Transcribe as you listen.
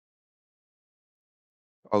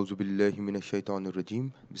أعوذ بالله من الشيطان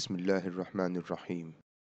الرجيم بسم الله الرحمن الرحيم.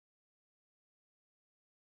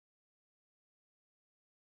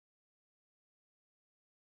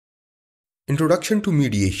 Introduction to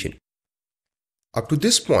mediation. Up to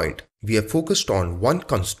this point, we have focused on one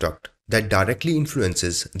construct that directly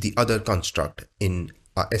influences the other construct in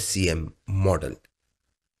a SCM model.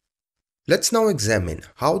 Let's now examine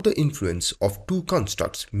how the influence of two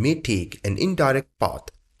constructs may take an indirect path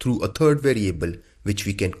through a third variable, which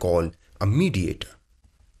we can call a mediator.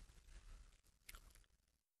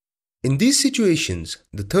 In these situations,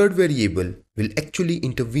 the third variable will actually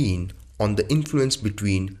intervene on the influence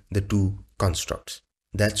between the two constructs.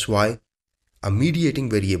 That's why a mediating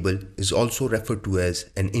variable is also referred to as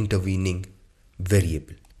an intervening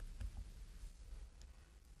variable.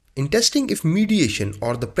 In testing if mediation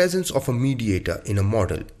or the presence of a mediator in a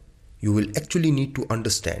model, you will actually need to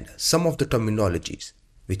understand some of the terminologies,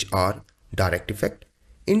 which are direct effect,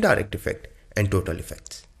 indirect effect, and total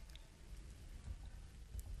effects.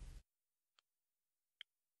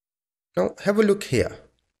 Now have a look here.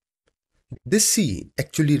 This C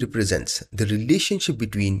actually represents the relationship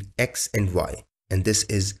between X and Y, and this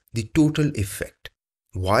is the total effect.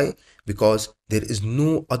 Why? Because there is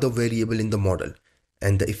no other variable in the model,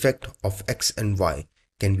 and the effect of X and Y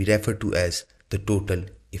can be referred to as the total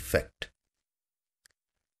effect.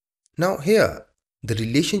 Now here, the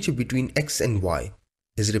relationship between X and Y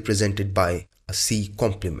is represented by a C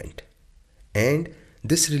complement, and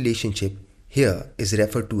this relationship here is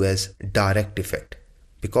referred to as direct effect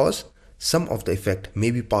because some of the effect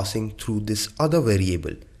may be passing through this other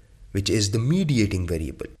variable, which is the mediating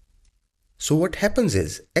variable. So what happens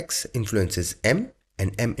is X influences M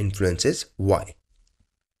and M influences Y.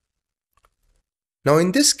 Now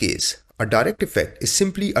in this case, a direct effect is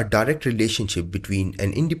simply a direct relationship between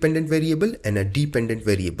an independent variable and a dependent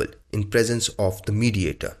variable in presence of the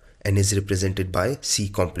mediator and is represented by C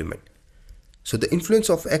complement. So the influence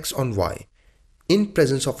of X on Y in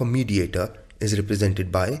presence of a mediator is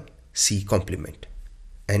represented by C complement,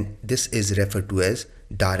 and this is referred to as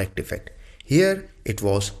direct effect. Here it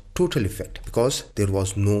was total effect because there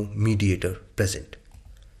was no mediator present.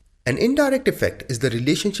 An indirect effect is the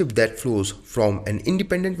relationship that flows from an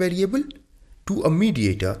independent variable to a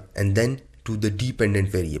mediator and then to the dependent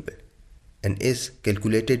variable and is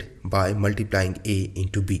calculated by multiplying A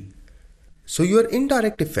into B. So your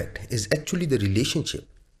indirect effect is actually the relationship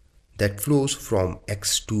that flows from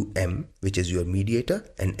X to M, which is your mediator,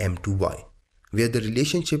 and M to Y, where the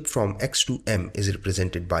relationship from X to M is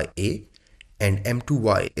represented by A and M to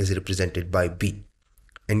Y is represented by B.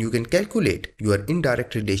 And you can calculate your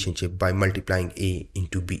indirect relationship by multiplying A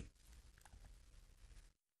into B.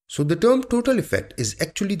 So the term total effect is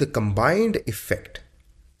actually the combined effect,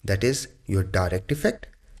 that is your direct effect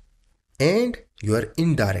and your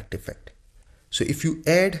indirect effect. So if you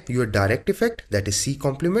add your direct effect, that is C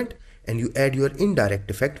complement, and you add your indirect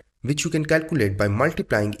effect, which you can calculate by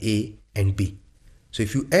multiplying A and B. So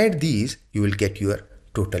if you add these, you will get your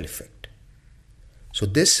total effect. So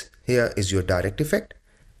this here is your direct effect,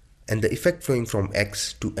 and the effect flowing from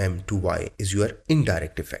X to M to Y is your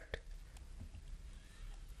indirect effect.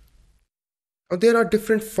 Now there are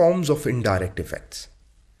different forms of indirect effects.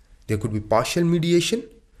 There could be partial mediation,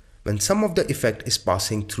 when some of the effect is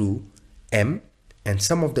passing through M and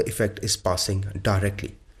some of the effect is passing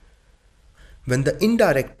directly. When the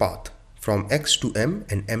indirect path from X to M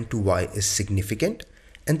and M to Y is significant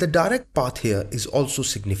and the direct path here is also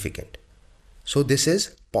significant. So this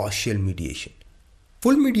is partial mediation.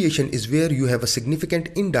 Full mediation is where you have a significant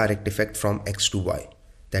indirect effect from X to Y.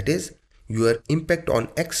 That is, your impact on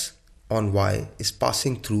X on Y is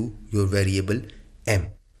passing through your variable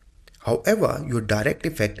M. However, your direct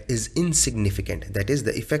effect is insignificant. That is,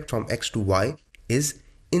 the effect from X to Y is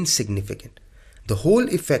insignificant. The whole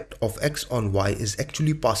effect of X on Y is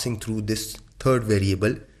actually passing through this third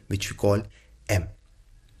variable, which we call M.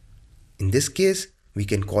 In this case, we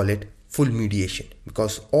can call it full mediation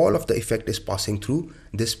because all of the effect is passing through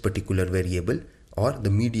this particular variable or the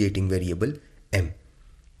mediating variable M.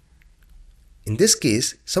 In this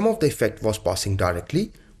case, some of the effect was passing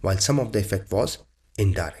directly while some of the effect was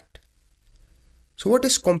indirect. So what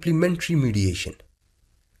is complementary mediation?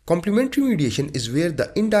 Complementary mediation is where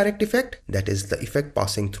the indirect effect, that is the effect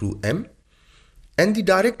passing through M, and the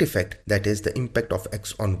direct effect, that is the impact of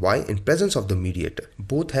X on Y in presence of the mediator,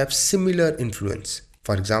 both have similar influence.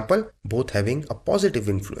 For example, both having a positive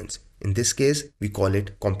influence. In this case, we call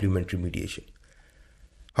it complementary mediation.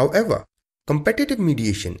 However, competitive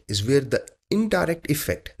mediation is where the indirect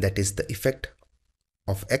effect, that is the effect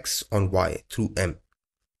of X on Y through M,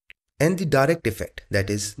 and the direct effect, that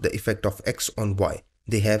is the effect of X on Y,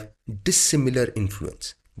 they have dissimilar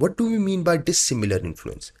influence. What do we mean by dissimilar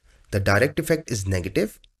influence? The direct effect is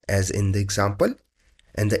negative, as in the example,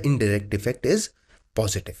 and the indirect effect is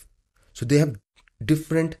positive. So they have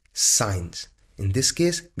different signs. In this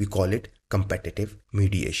case, we call it competitive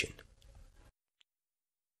mediation.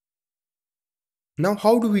 Now,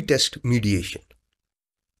 how do we test mediation?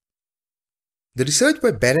 The research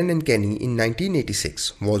by Barron and Kenny in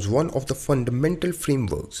 1986 was one of the fundamental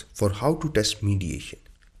frameworks for how to test mediation.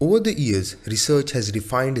 Over the years, research has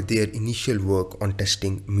refined their initial work on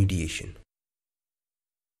testing mediation.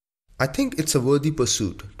 I think it's a worthy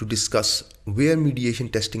pursuit to discuss where mediation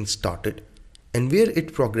testing started and where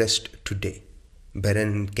it progressed today.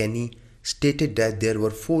 Barron and Kenny stated that there were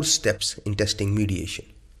 4 steps in testing mediation.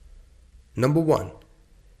 Number 1.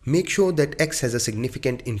 Make sure that X has a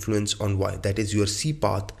significant influence on Y, that is, your C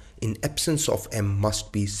path in absence of M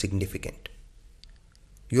must be significant.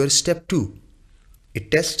 Your step 2. It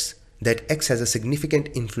tests that X has a significant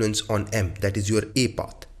influence on M, that is your A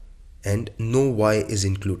path, and no Y is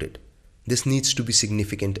included. This needs to be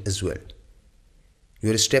significant as well.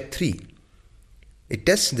 Your step 3. It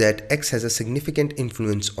tests that X has a significant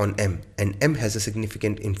influence on M and M has a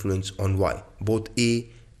significant influence on Y. Both A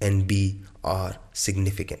and B are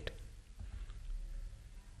significant.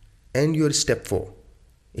 And your step 4.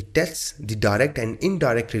 It tests the direct and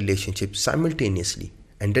indirect relationship simultaneously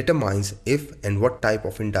and determines if and what type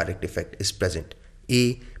of indirect effect is present.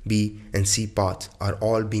 A, B, and C paths are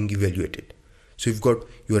all being evaluated. So you've got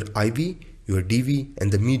your IV, your DV,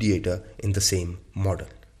 and the mediator in the same model.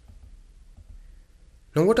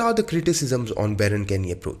 Now, what are the criticisms on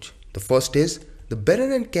Barron-Kenny approach? The first is, the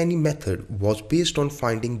Barron and Kenny method was based on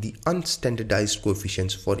finding the unstandardized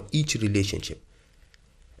coefficients for each relationship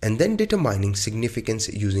and then determining significance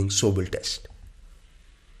using Sobel test.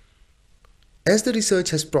 As the research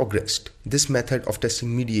has progressed, this method of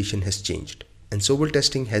testing mediation has changed, and Sobel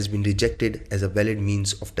testing has been rejected as a valid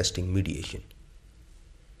means of testing mediation.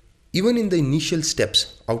 Even in the initial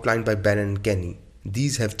steps outlined by Barron and Kenny,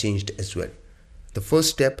 these have changed as well. The first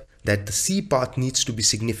step, that the C path needs to be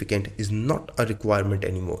significant, is not a requirement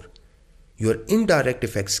anymore. Your indirect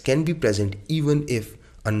effects can be present even if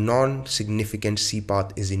a non-significant C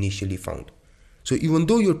path is initially found. So even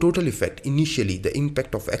though your total effect, initially the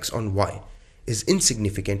impact of X on Y, is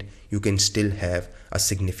insignificant, you can still have a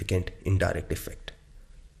significant indirect effect.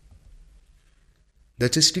 The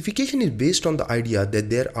justification is based on the idea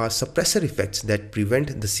that there are suppressor effects that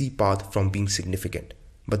prevent the C path from being significant,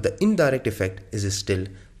 but the indirect effect is still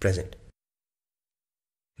present.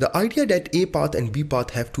 The idea that A path and B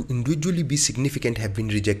path have to individually be significant have been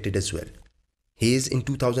rejected as well. Hayes in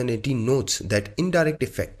 2018 notes that indirect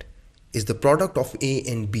effect is the product of A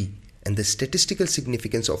and B, and the statistical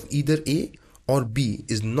significance of either A or B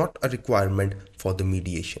is not a requirement for the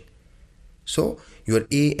mediation. So your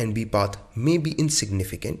A and B path may be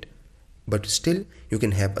insignificant, but still you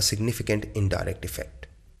can have a significant indirect effect.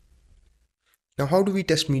 Now, how do we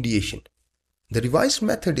test mediation? The revised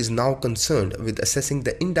method is now concerned with assessing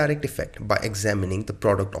the indirect effect by examining the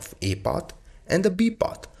product of A path and the B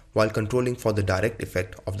path while controlling for the direct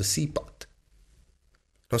effect of the C path.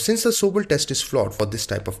 Now, since the Sobel test is flawed for this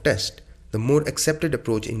type of test, the more accepted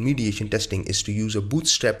approach in mediation testing is to use a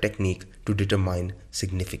bootstrap technique to determine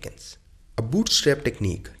significance. A bootstrap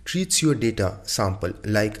technique treats your data sample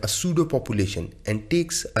like a pseudo population and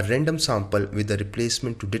takes a random sample with a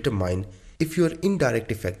replacement to determine if your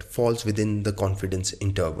indirect effect falls within the confidence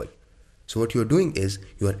interval. So what you're doing is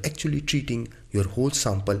you are actually treating your whole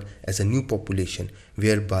sample as a new population,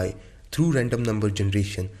 whereby through random number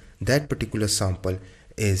generation, that particular sample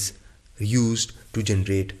is used to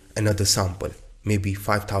generate another sample. Maybe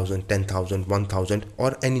 5,000, 10,000, 1,000,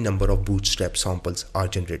 or any number of bootstrap samples are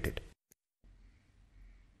generated.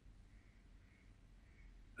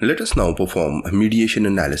 Let us now perform a mediation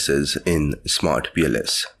analysis in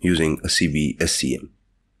SmartPLS using a CB-SEM.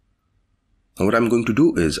 Now what I'm going to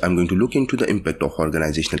do is I'm going to look into the impact of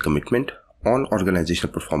organizational commitment on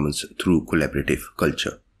organizational performance through collaborative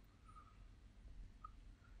culture.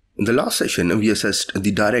 In the last session, we assessed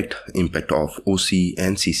the direct impact of OC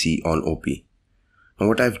and CC on OP. Now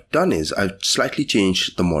what I've done is I've slightly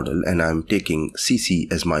changed the model and I'm taking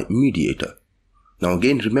CC as my mediator. Now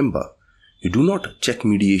again, remember, you do not check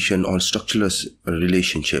mediation or structural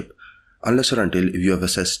relationship unless or until you have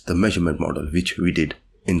assessed the measurement model, which we did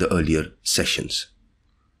in the earlier sessions.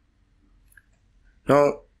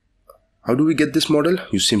 Now, how do we get this model?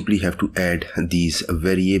 You simply have to add these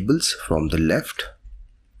variables from the left.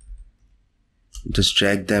 Just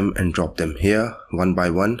drag them and drop them here one by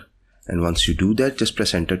one. And once you do that, just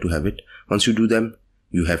press enter to have it. Once you do them,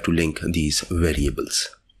 you have to link these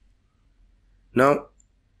variables. Now,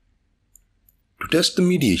 to test the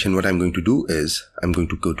mediation, what I'm going to do is I'm going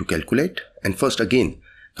to go to calculate, and first again,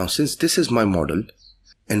 now since this is my model,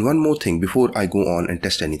 and one more thing before I go on and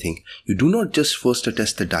test anything, you do not just first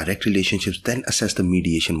test the direct relationships then assess the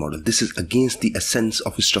mediation model. This is against the essence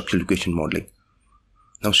of structural equation modeling.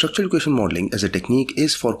 Now, structural equation modeling as a technique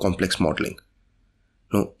is for complex modeling.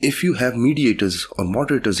 Now, if you have mediators or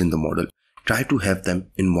moderators in the model, try to have them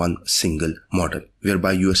in one single model,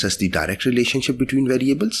 whereby you assess the direct relationship between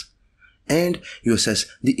variables and you assess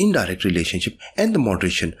the indirect relationship and the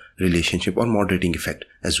moderation relationship or moderating effect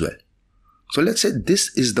as well. So let's say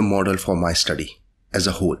this is the model for my study as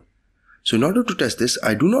a whole. So in order to test this,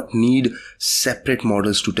 I do not need separate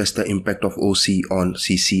models to test the impact of OC on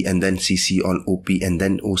CC and then CC on OP and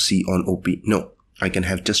then OC on OP. No, I can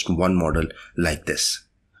have just one model like this.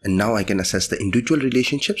 And now I can assess the individual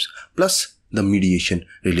relationships plus the mediation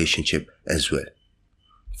relationship as well.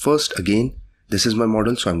 First, again, this is my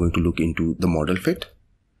model, so I'm going to look into the model fit.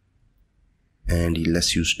 And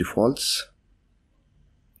let's use defaults.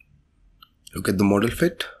 Look at the model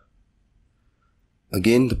fit.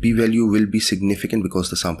 Again, the p-value will be significant because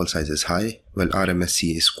the sample size is high, while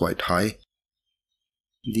RMSE is quite high.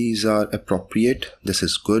 These are appropriate. This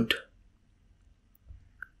is good.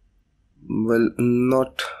 Well,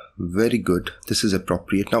 not very good. This is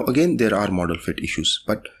appropriate. Now, again, there are model fit issues,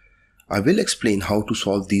 but I will explain how to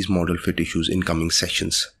solve these model fit issues in coming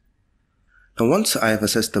sessions. Now, once I have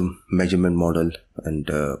assessed the measurement model and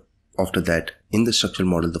after that, in the structural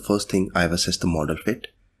model, the first thing I have assessed the model fit.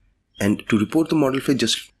 And to report the model fit,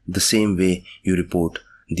 just the same way you report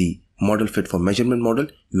the model fit for measurement model,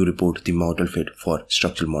 you report the model fit for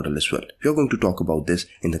structural model as well. We are going to talk about this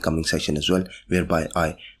in the coming session as well, whereby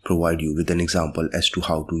I provide you with an example as to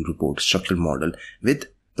how to report structural model with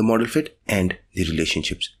the model fit and the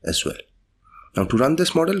relationships as well. Now, to run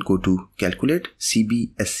this model, go to calculate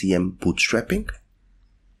CB-SEM bootstrapping.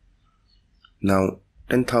 Now,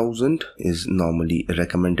 10,000 is normally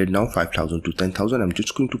recommended now, 5,000 to 10,000. I'm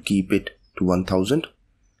just going to keep it to 1,000.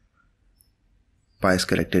 Bias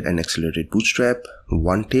corrected and accelerated bootstrap,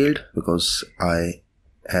 one-tailed, because I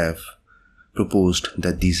have proposed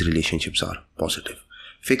that these relationships are positive.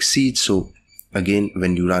 Fixed seeds, so again,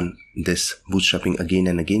 when you run this bootstrapping again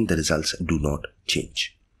and again, the results do not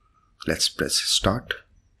change. Let's press start.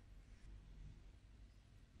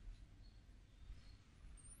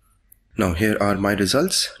 Now here are my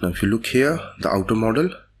results. Now if you look here, the outer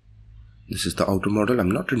model, this is the outer model.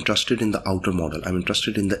 I'm not interested in the outer model. I'm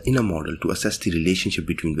interested in the inner model to assess the relationship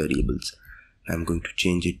between variables. I'm going to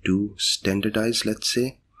change it to standardized, let's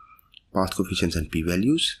say, path coefficients and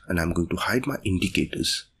p-values, and I'm going to hide my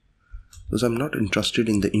indicators because I'm not interested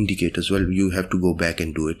in the indicators. Well, you have to go back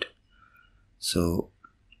and do it. So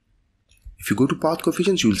if you go to path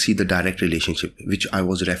coefficients, you will see the direct relationship, which I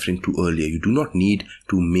was referring to earlier. You do not need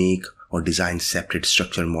to make or design separate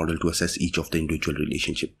structural model to assess each of the individual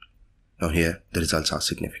relationship. Now here, the results are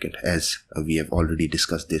significant, as we have already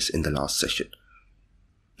discussed this in the last session.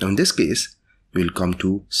 Now in this case, we'll come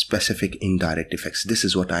to specific indirect effects. This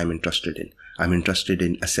is what I'm interested in. I'm interested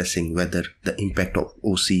in assessing whether the impact of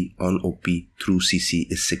OC on OP through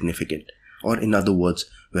CC is significant, or in other words,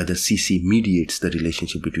 whether CC mediates the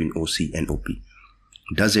relationship between OC and OP.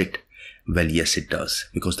 Does it? Well, yes, it does,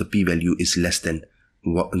 because the p-value is less than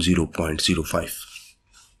 0.05.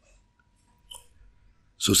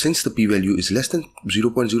 So since the p-value is less than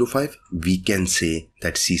 0.05, we can say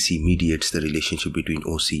that CC mediates the relationship between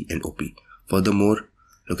OC and OP. Furthermore,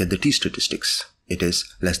 look at the t-statistics. It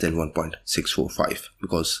is less than 1.645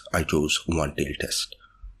 because I chose one-tailed test.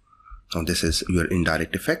 Now this is your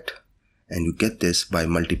indirect effect, and you get this by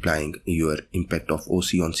multiplying your impact of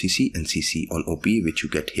OC on CC and CC on OP, which you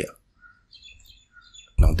get here.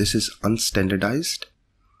 Now this is unstandardized.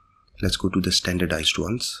 Let's go to the standardized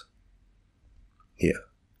ones here.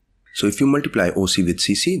 So if you multiply OC with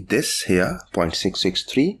CC, this here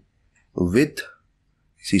 0.663 with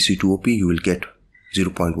CC to OP, you will get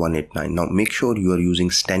 0.189. Now make sure you are using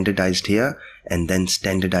standardized here and then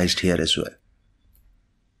standardized here as well.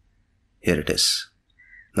 Here it is.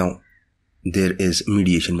 Now there is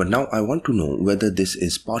mediation, but now I want to know whether this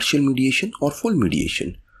is partial mediation or full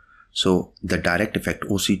mediation. So the direct effect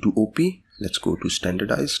OC to OP, let's go to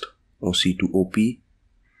standardized. OC to OP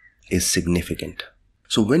is significant.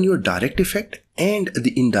 So when your direct effect and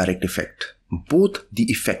the indirect effect, both the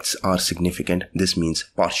effects are significant, this means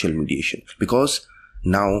partial mediation, because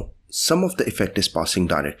now some of the effect is passing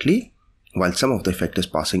directly while some of the effect is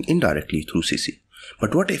passing indirectly through CC.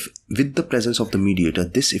 But what if with the presence of the mediator,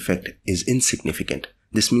 this effect is insignificant?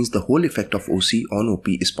 This means the whole effect of OC on OP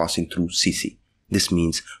is passing through CC. This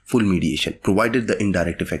means full mediation, provided the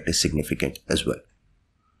indirect effect is significant as well.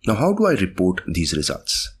 Now, how do I report these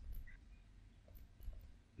results?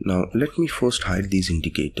 Now, let me first hide these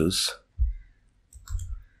indicators.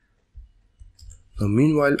 Now,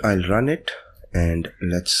 meanwhile, I'll run it and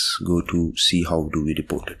let's go to see how do we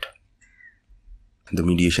report it. The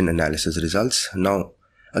mediation analysis results. Now,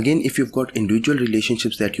 again, if you've got individual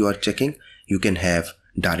relationships that you are checking, you can have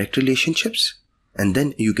direct relationships and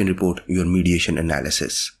then you can report your mediation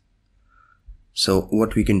analysis. So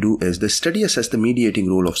what we can do is the study assessed the mediating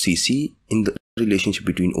role of CC in the relationship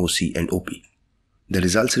between OC and OP. The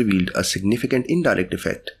results revealed a significant indirect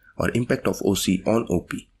effect or impact of OC on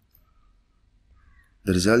OP.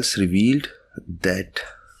 The results revealed that,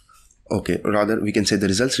 we can say the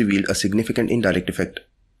results revealed a significant indirect effect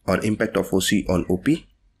or impact of OC on OP.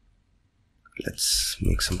 Let's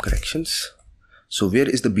make some corrections. So where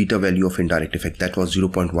is the beta value of indirect effect? That was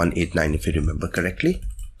 0.189 if you remember correctly.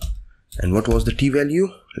 And what was the t value?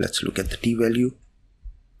 Let's look at the t value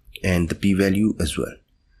and the p value as well.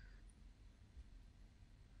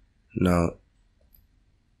 Now,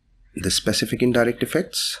 the specific indirect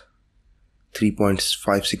effects,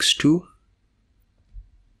 3.562.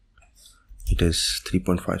 It is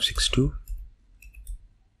 3.562.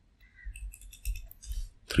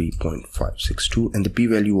 3.562 and the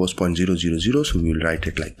p-value was 0.000, so we will write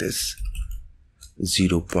it like this,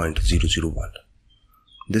 0.001.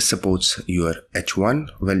 This supports your H1.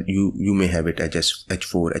 Well, you may have it as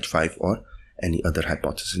H4, H5 or any other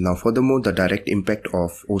hypothesis. Now, furthermore, the direct impact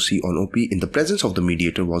of OC on OP in the presence of the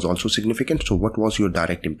mediator was also significant. So what was your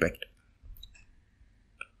direct impact?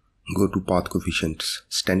 Go to path coefficients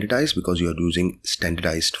standardized, because you are using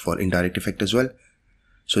standardized for indirect effect as well.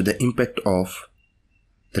 So the impact of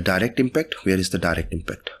the direct impact, where is the direct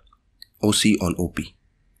impact? OC on OP.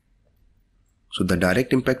 So the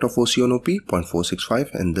direct impact of OC on OP,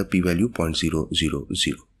 0.465 and the p-value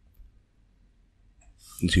 0.000.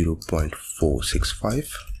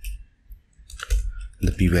 0.465.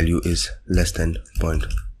 The p-value is less than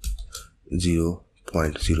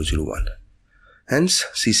 0.001. Hence,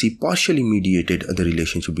 CC partially mediated the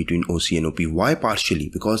relationship between OC and OP. Why partially?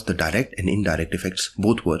 Because the direct and indirect effects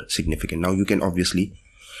both were significant. Now you can obviously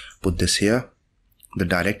put this here. The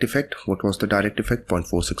direct effect, what was the direct effect?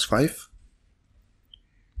 0.465.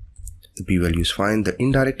 The p-value is fine. The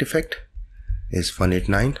indirect effect is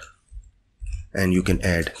 189. And you can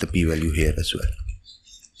add the p-value here as well.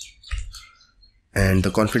 And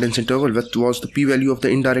the confidence interval, what was the p-value of the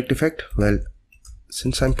indirect effect? Well,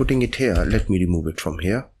 since I'm putting it here, let me remove it from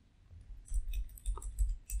here.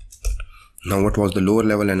 Now, what was the lower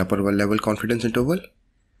level and upper level confidence interval?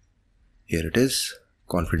 Here it is,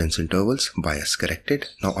 confidence intervals, bias corrected.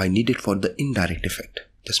 Now I need it for the indirect effect.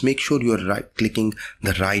 Just make sure you are clicking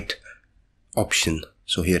the right option.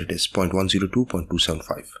 So here it is, 0.102,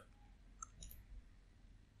 0.275.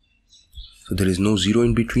 So there is no zero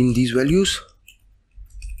in between these values.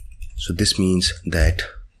 So this means that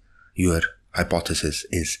your hypothesis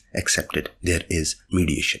is accepted. There is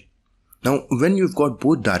mediation. Now, when you've got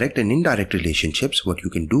both direct and indirect relationships, what you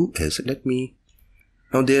can do is,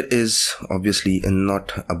 now there is obviously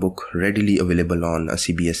not a book readily available on a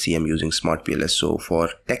CB-SEM using SmartPLS. So for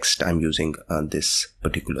text, I'm using this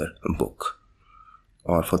particular book.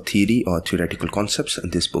 Or for theory or theoretical concepts,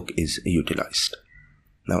 this book is utilized.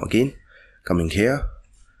 Now again, coming here,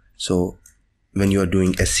 so when you are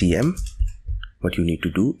doing SEM, what you need to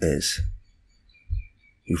do is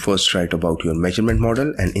you first write about your measurement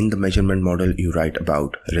model, and in the measurement model you write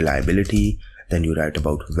about reliability, then you write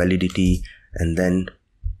about validity, and then,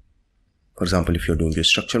 for example, if you're doing your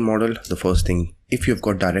structure model, the first thing, if you've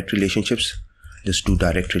got direct relationships, just do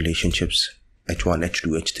direct relationships, H1,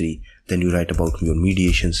 H2, H3, then you write about your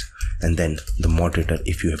mediations, and then the moderator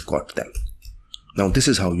if you have got them. Now this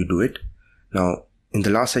is how you do it. Now, in the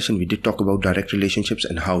last session, we did talk about direct relationships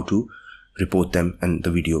and how to report them, and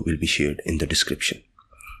the video will be shared in the description.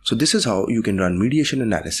 So this is how you can run mediation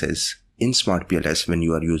analysis in SmartPLS when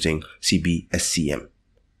you are using CB-SEM.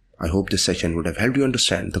 I hope this session would have helped you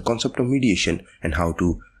understand the concept of mediation and how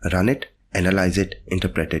to run it, analyze it,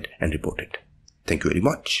 interpret it, and report it. Thank you very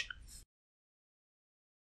much.